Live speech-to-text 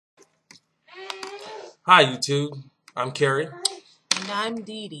Hi, YouTube. I'm Keri. And I'm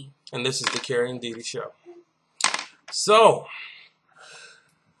Dee Dee. And this is the Keri and Dee Dee Show. So,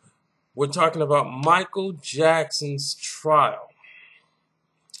 we're talking about Michael Jackson's trial.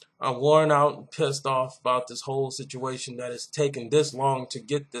 I'm worn out and pissed off about this whole situation that it's taken this long to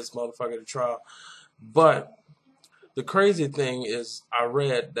get this motherfucker to trial. But the crazy thing is, I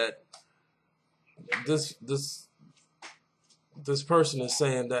read that this person is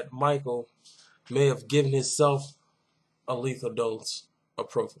saying that Michael may have given himself a lethal dose of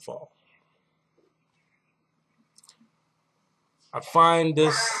propofol. I find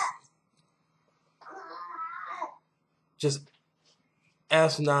this just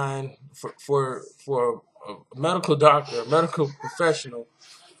asinine for a medical doctor, a medical professional.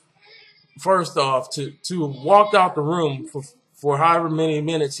 First off, to walk out the room for however many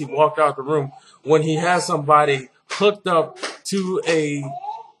minutes he walked out the room when he has somebody hooked up to a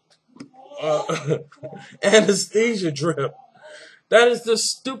anesthesia drip. That is the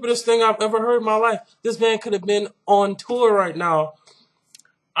stupidest thing I've ever heard in my life. This man could have been on tour right now.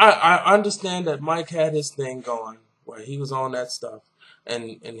 I understand that Mike had his thing going where he was on that stuff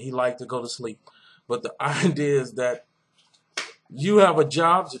and he liked to go to sleep. But the idea is that you have a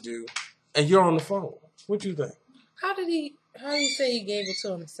job to do and you're on the phone. What do you think? How do you say he gave it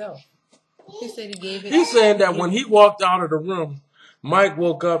to himself? He said he gave it. He's saying that when he walked out of the room, Mike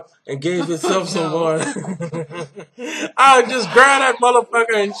woke up and gave himself some more. I would just grab that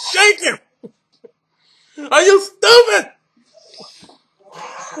motherfucker and shake him. Are you stupid?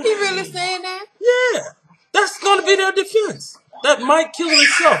 He really saying that? Yeah. That's going to be their defense. That Mike killed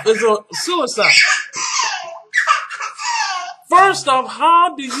himself is a suicide. First off,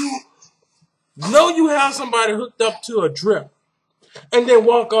 how do you know you have somebody hooked up to a drip and then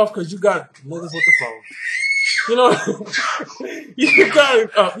walk off because you got niggas with the phone? You know,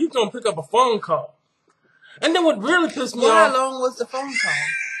 you gonna pick up a phone call. And then what really pissed me off. How long was the phone call?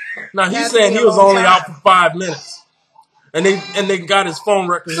 Now he's saying he was only out for 5 minutes. And they got his phone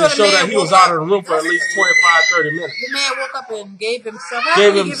records and showed that he was out of the room for at least 25, 30 minutes. The man woke up and gave himself.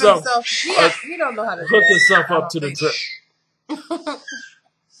 He don't know how to hook himself up to the drip.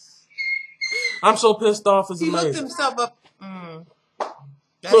 I'm so pissed off. It's amazing. He hooked himself up.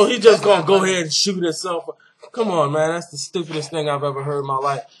 So he just gonna go ahead and shoot himself. Come on, man. That's the stupidest thing I've ever heard in my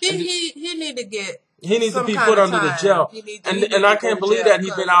life. He need to get. He needs to be put under the jail. And I can't believe that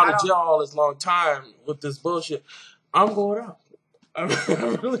he's been out of jail all this long time with this bullshit. I'm going out. I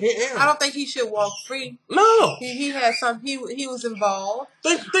really am. I don't think he should walk free. No. He had some. He was involved.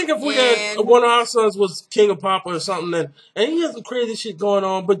 Think if we had one of our sons was King of Pop or something, and he has some crazy shit going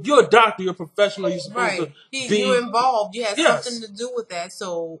on. But you're a doctor. You're a professional. You're supposed to be. You're involved. You had something to do with that.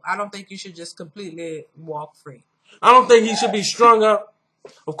 So I don't think you should just completely walk free. I don't think he should be strung up.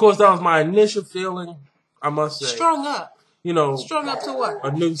 Of course, that was my initial feeling. I must say. Strung up. You know. Strung up to what?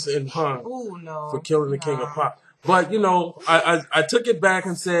 A noose and hung. Ooh, no. For killing the King of Pop. But, you know, I took it back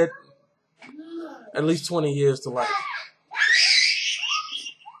and said at least 20 years to life.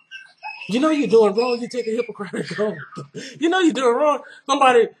 You know you're doing wrong. You take a Hippocratic oath. You know you're doing wrong.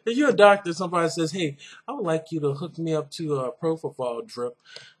 If you're a doctor, somebody says, hey, I would like you to hook me up to a propofol drip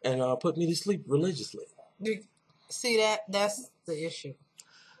and put me to sleep religiously. See, that's the issue.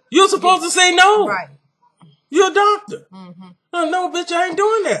 You're supposed to say no. Right. You're a doctor. Mm-hmm. No, bitch, I ain't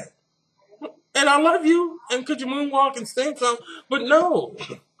doing that. And I love you, and could you moonwalk and sing something? But no.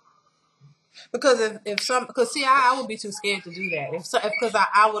 Because I would be too scared to do that. Because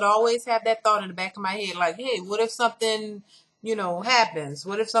I would always have that thought in the back of my head, like, hey, what if something, happens?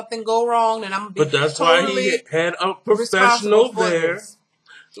 What if something go wrong? And I'm gonna be But that's why he had a professional there.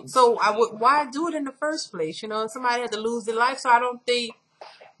 So why do it in the first place? Somebody had to lose their life, so I don't think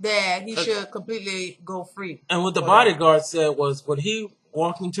that he should completely go free. And what the bodyguard said was when he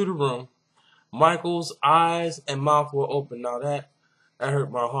walked into the room, Michael's eyes and mouth were open. Now that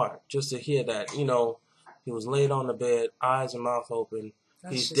hurt my heart just to hear that. He was laid on the bed, eyes and mouth open.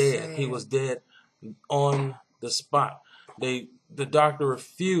 He's dead. Sad. He was dead on the spot. The doctor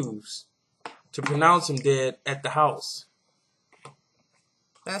refused to pronounce him dead at the house.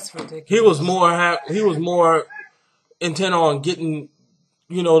 That's ridiculous. He was more intent on getting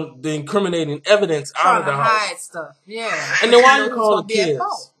the incriminating evidence out of the house. Hide stuff. Yeah. And then why do you call the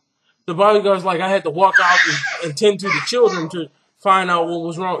kids? The bodyguard's like, I had to walk out and tend to the children to find out what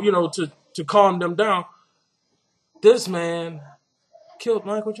was wrong, to calm them down. This man killed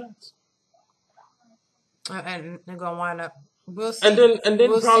Michael Jackson. And they're going to wind up, we'll see. And then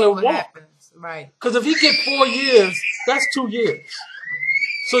we'll probably walk. Happens. Right. Because if he get 4 years, that's 2 years.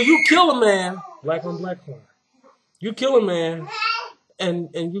 So you kill a man, black on black crime. You kill a man,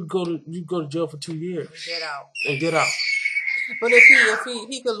 and you go to jail for 2 years Get out. and get out. But if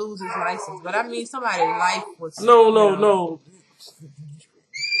he could lose his license, but I mean somebody's life was No.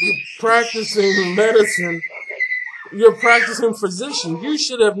 You're practicing medicine. You're practicing physician. You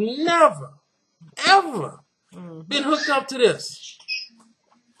should have never, ever been hooked up to this.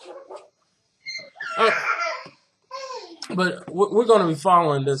 But we're going to be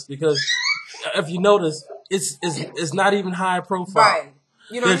following this because if you notice, it's not even high profile. Right.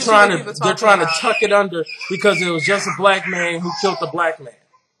 You know, They're trying to tuck it under because it was just a black man who killed a black man.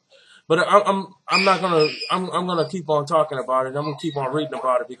 But I'm not gonna I'm gonna keep on talking about it. I'm gonna keep on reading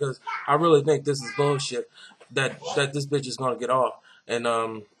about it because I really think this is bullshit that this bitch is gonna get off. And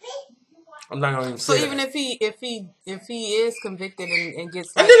I'm not gonna even say. So even if he is convicted and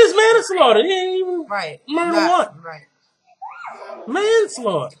gets and then it's manslaughter. He ain't even murder one. Right.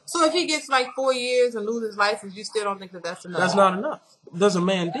 Manslaughter. So if he gets like 4 years and loses his license, you still don't think that's enough? That's not enough. There's a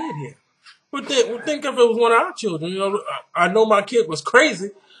man dead here. But think if it was one of our children. You know, I know my kid was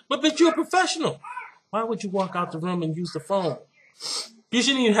crazy, but you're a professional. Why would you walk out the room and use the phone? You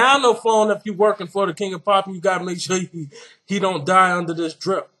shouldn't even have no phone if you're working for the King of Pop. You gotta make sure he don't die under this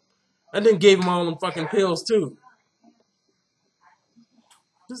drip. And then gave him all them fucking pills too.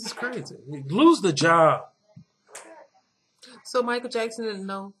 This is crazy. You lose the job. So Michael Jackson didn't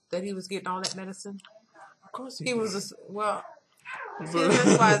know that he was getting all that medicine? Of course he was. Well, see,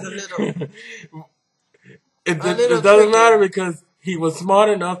 that's why it's a little. It doesn't matter because he was smart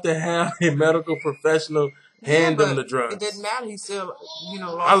enough to have a medical professional hand him the drugs. It didn't matter. He still,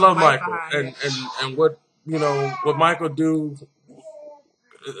 lost I love life Michael, behind and what Michael do.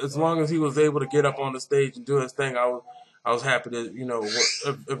 As long as he was able to get up on the stage and do his thing, I was happy to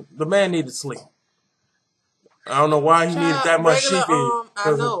if the man needed sleep. I don't know why he needed that much sheepy.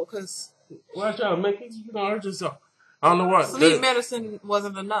 I know, because watch out, Mickey. Hurt yourself. I don't know what sleep medicine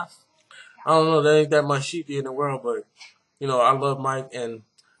wasn't enough. I don't know. There ain't that much sheepy in the world, but I love Mike. And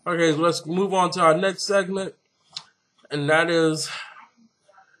okay, so let's move on to our next segment, and that is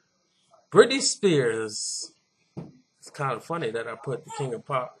Britney Spears. It's kind of funny that I put the King of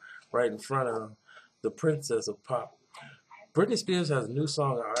Pop right in front of the Princess of Pop. Britney Spears has a new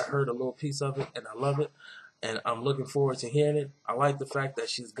song. I heard a little piece of it, and I love it. And I'm looking forward to hearing it. I like the fact that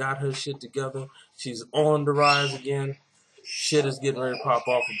she's got her shit together. She's on the rise again. Shit is getting ready to pop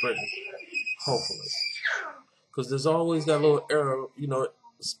off of Britney. Hopefully. Because there's always that little error,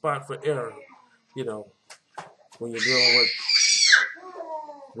 spot for error, when you're dealing with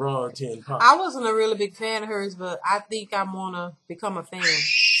royalty and pop. I wasn't a really big fan of hers, but I think I want to become a fan.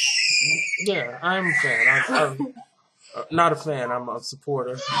 Yeah, I'm a fan. I'm not a fan. I'm a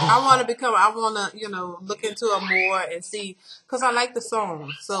supporter. I want to, look into it more and see, because I like the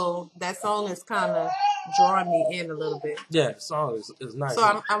song. So that song is kind of drawing me in a little bit. Yeah, the song is nice. So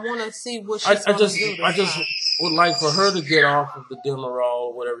I want to see what she's going to do. I just would like for her to get off of the Demerol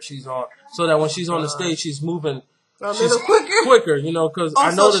or whatever she's on, so that when she's on the stage, she's moving a little quicker. Quicker, because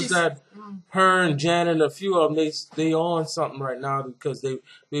I noticed that her and Janet and a few of them, they on something right now because they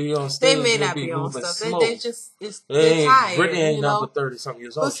on stage. They may not be on stuff. They just they're tired. Britney ain't number 30-something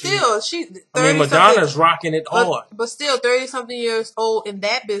years old. But still, Madonna's rocking it hard. But still, 30-something years old in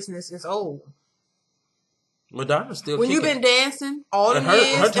that business is old. Madonna's still when kicking. You've been dancing all the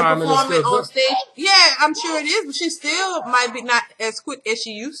years and performing on stage. Yeah, I'm sure it is, but she still might be not as quick as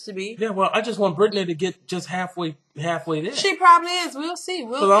she used to be. Yeah, well, I just want Britney to get just halfway there. She probably is. We'll see.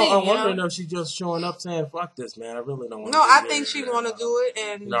 I'm wondering if she's just showing up saying, "Fuck this, man. I really don't want." No, I think she want to do it,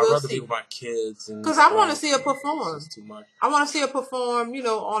 and I'd we'll rather see. be with my kids, because I want to see her perform. It's too much. I want to see her perform,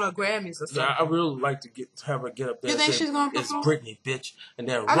 on a Grammys or something. Yeah, I really like to have her get up there. You think she's gonna perform? It's Britney, bitch, and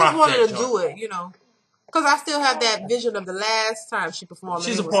then I just wanted to do it, Because I still have that vision of the last time she performed.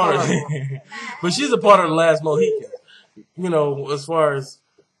 She's a part of it. But she's a part of the last Mohican. As far as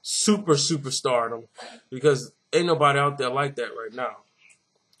superstardom. Because ain't nobody out there like that right now.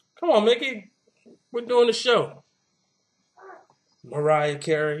 Come on, Mickey. We're doing the show. Mariah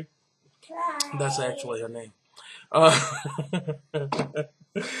Carey. That's actually her name.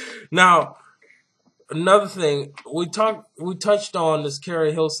 Now, another thing, we touched on this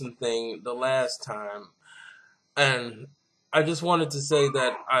Keri Hilson thing the last time. And I just wanted to say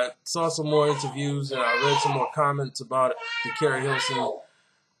that I saw some more interviews and I read some more comments about the Keri Hilson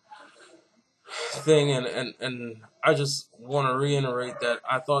thing, and I just want to reiterate that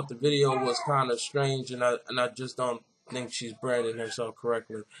I thought the video was kind of strange, and I just don't think she's branding herself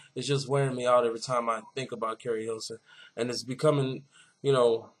correctly. It's just wearing me out every time I think about Keri Hilson, and it's becoming,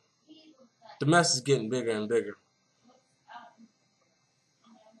 the mess is getting bigger and bigger.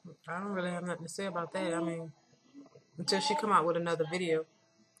 I don't really have nothing to say about that. I mean, until she come out with another video.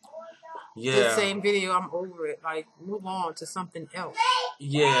 Yeah. The same video, I'm over it. Like, move on to something else.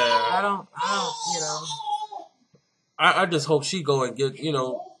 Yeah. I don't, you know. I just hope she go and get,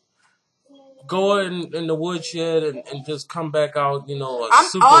 go in the woodshed and just come back out,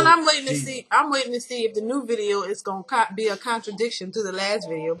 I'm waiting to see. I'm waiting to see if the new video is gonna be a contradiction to the last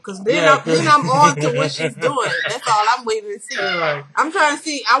video, because then I'm on to what she's doing. That's all I'm waiting to see. Right. I'm trying to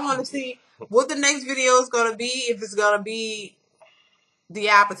see. I want to see what the next video is gonna be. If it's gonna be the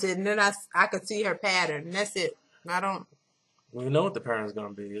opposite, and then I could see her pattern. And that's it. I don't. We know what the pattern's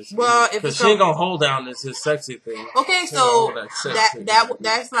gonna be. If she ain't gonna hold down this sexy thing. Okay, so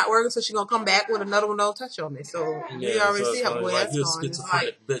that's not working. So she gonna come back with another one. Don't touch on me. So we already see how that's you're going.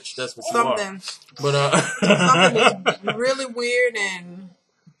 Schizophrenic bitch. That's what something. You are. But something is really weird, and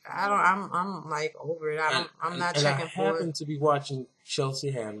I'm like over it. I'm not checking for it. I happen to be watching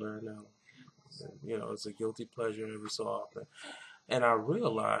Chelsea Handler now. It's a guilty pleasure every so often, and I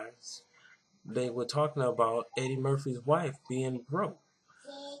realized they were talking about Eddie Murphy's wife being broke,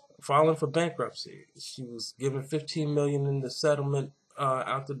 filing for bankruptcy. She was given $15 million in the settlement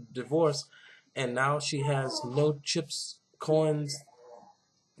after the divorce, and now she has no chips, coins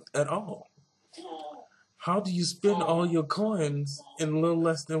at all. How do you spend all your coins in a little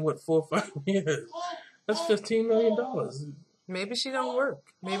less than 4 or 5 years? That's $15 million. Maybe she don't work.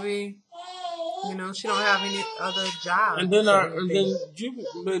 Maybe. She don't have any other job. And then you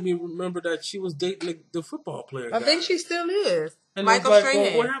made me remember that she was dating the football player. I think she still is. And Michael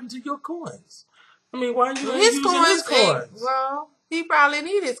Strahan. What happened to your coins? I mean, why are you using his coins? Well, he probably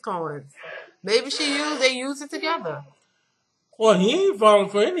need his coins. Maybe they use it together. Well, he ain't falling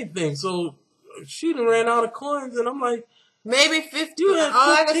for anything, so she done ran out of coins, and I'm like, maybe 50. All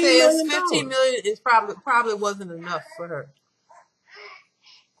I can say is $15 million is probably wasn't enough for her.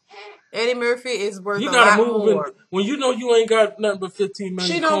 Eddie Murphy is worth a lot more. When you ain't got nothing but $15 million.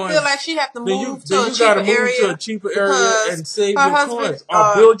 She don't feel like she have to move to a cheaper area and save your coins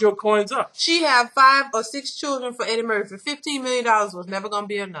or build your coins up. She have 5 or 6 children for Eddie Murphy. $15 million was never gonna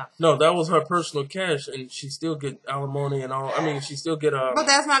be enough. No, that was her personal cash, and she still get alimony and all. I mean, she still get but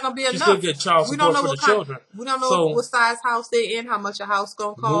that's not gonna be enough. She still get child support for the children. We don't know what size house they in, how much a house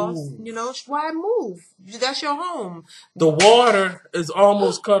gonna cost. Why move? That's your home. The water is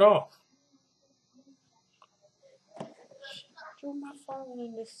almost cut off. My phone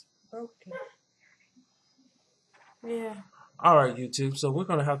and it's broken. Yeah. All right, YouTube. So we're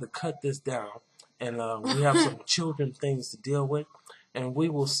gonna have to cut this down, and we have some children things to deal with, and we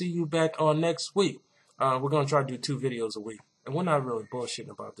will see you back on next week. We're gonna try to do 2 videos a week, and we're not really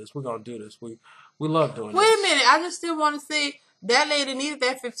bullshitting about this. We're gonna do this. We love doing this. Wait a minute. I just still want to say that lady needed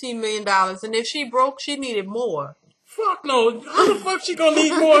that $15 million, and if she broke, she needed more. Fuck no! How the fuck she gonna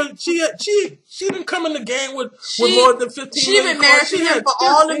need more? She didn't come in the game with more than 15 million. She been married to him for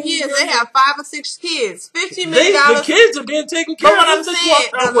all them years. They have 5 or 6 kids. $15 million. The kids are being taken care of. But what I'm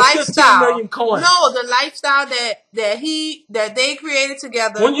saying, the lifestyle. No, the lifestyle that they created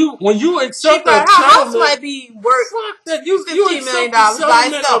together. When you accept that her house might be worth. Fuck that! You $15 million.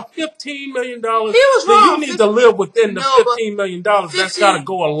 $15 million. He was wrong. You need to live within the $15 million. That's got to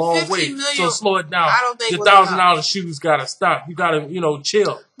go a long way. So slow it down. I don't think your $1,000 shoes gotta stop. You gotta,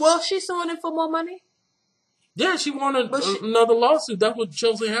 chill. Well, she's suing him for more money. Yeah, she wanted another lawsuit. That's what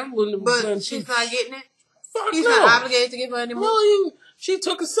Chelsea Handler was saying. But she's not getting it. He's not obligated to give her any more. Well, she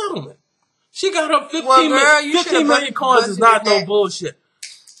took a settlement. She got her 15 million coins. Is not no bullshit.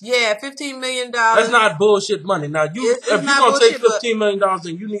 Yeah, $15 million. That's not bullshit money. Now, if you're gonna take $15 million,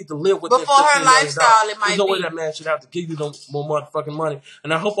 then you need to live with it. Before her lifestyle, it might There's no way that man should have to give you no more motherfucking money.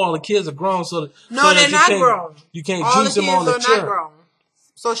 And I hope all the kids are grown so that they're not grown. You can't juice them on the chair. All the kids are not grown.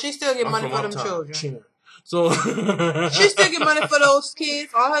 So she still get money for them children. So she still get money for those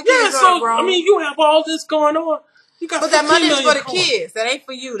kids. All her kids are grown. I mean, you have all this going on. You got but that money is for the kids. That ain't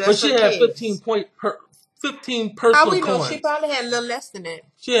for you. That's for the kids. But she had 15 personal coins. How we know? She probably had a little less than that.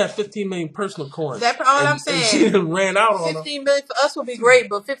 She had 15 million personal coins. That's all I'm saying. And she ran out on 15 million for us would be great,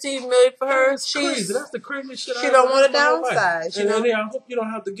 but 15 million for her, that's crazy. That's the craziest shit. She don't want to downsize. And then I hope you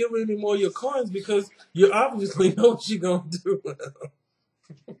don't have to give her any more of your coins because you obviously know what she's gonna do.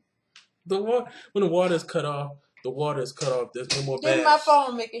 When the water's cut off, There's no more bags. Give me my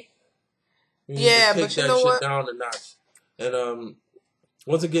phone, Mickey. Yeah, but you know what? Take that shit down a notch. And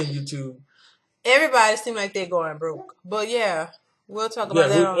once again, YouTube. Everybody seems like they're going broke. But yeah, we'll talk about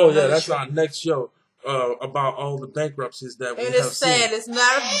that that's our next show about all the bankruptcies that we have seen. And it's sad. It's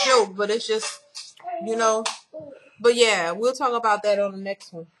not a joke, but it's just, But yeah, we'll talk about that on the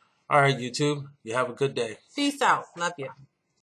next one. All right, YouTube. You have a good day. Peace out. Love you.